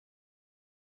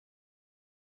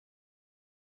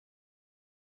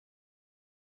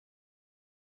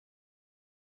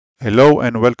Hello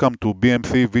and welcome to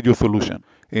BMC Video Solution.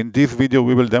 In this video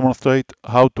we will demonstrate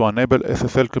how to enable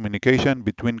SSL communication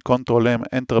between Control-M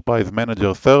Enterprise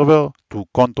Manager Server to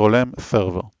Control-M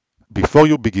Server. Before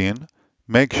you begin,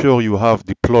 make sure you have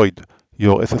deployed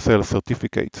your SSL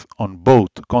certificates on both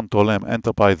Control-M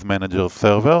Enterprise Manager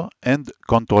Server and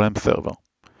Control-M Server.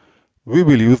 We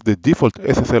will use the default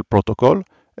SSL protocol,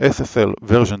 SSL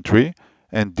version 3,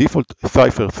 and default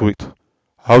cipher suite.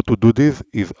 How to do this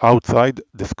is outside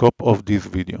the scope of this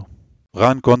video.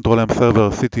 Run Control-M Server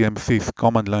CTM sys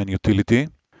command line utility.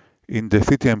 In the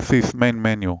CTM sys main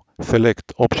menu,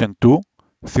 select option 2,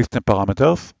 System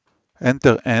Parameters.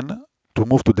 Enter N to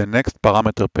move to the next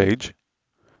parameter page.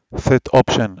 Set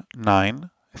option 9,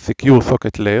 Secure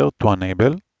Socket Layer to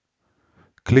enable.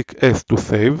 Click S to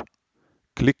save.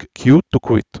 Click Q to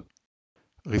quit.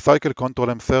 Recycle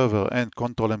Control-M Server and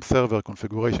Control-M Server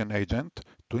configuration agent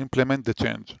to implement the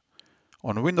change.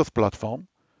 On Windows platform,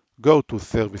 go to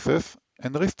Services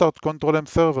and restart Control-M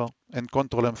Server and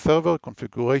Control-M Server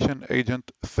configuration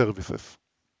agent services.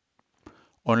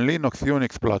 On Linux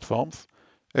Unix platforms,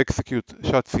 execute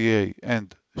shutca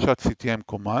and shutctm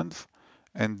commands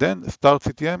and then start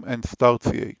CTM and start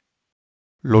CA.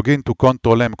 Log in to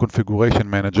Control-M Configuration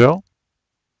Manager.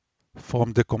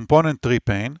 From the Component Tree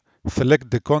pane, select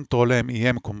the Control-M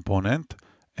EM component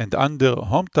and under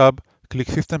Home tab, click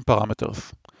System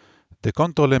Parameters. The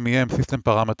Control-M EM System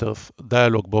Parameters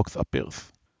dialog box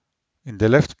appears. In the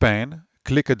left pane,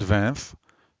 click Advanced.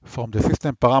 From the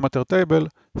System Parameter table,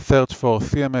 search for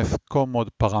CMS Commod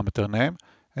parameter name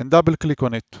and double-click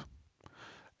on it.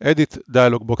 Edit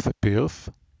dialog box appears.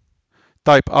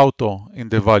 Type Auto in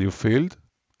the value field.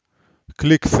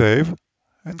 Click Save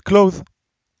and close.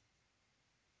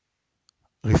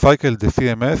 Recycle the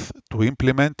CMS to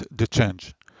implement the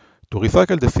change. To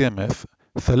recycle the CMS,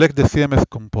 select the CMS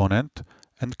component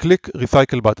and click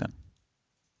Recycle button.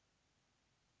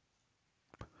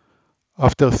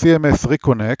 After CMS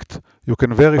Reconnect, you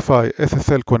can verify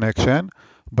SSL connection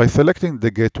by selecting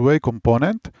the Gateway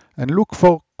component and look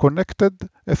for Connected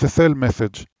SSL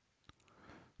message.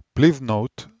 Please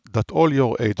note that all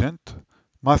your agents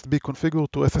must be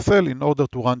configured to SSL in order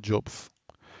to run jobs.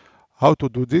 How to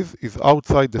do this is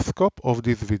outside the scope of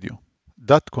this video.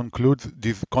 That concludes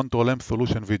this Control-M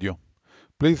solution video.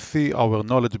 Please see our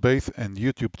knowledge base and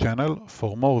YouTube channel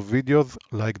for more videos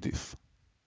like this.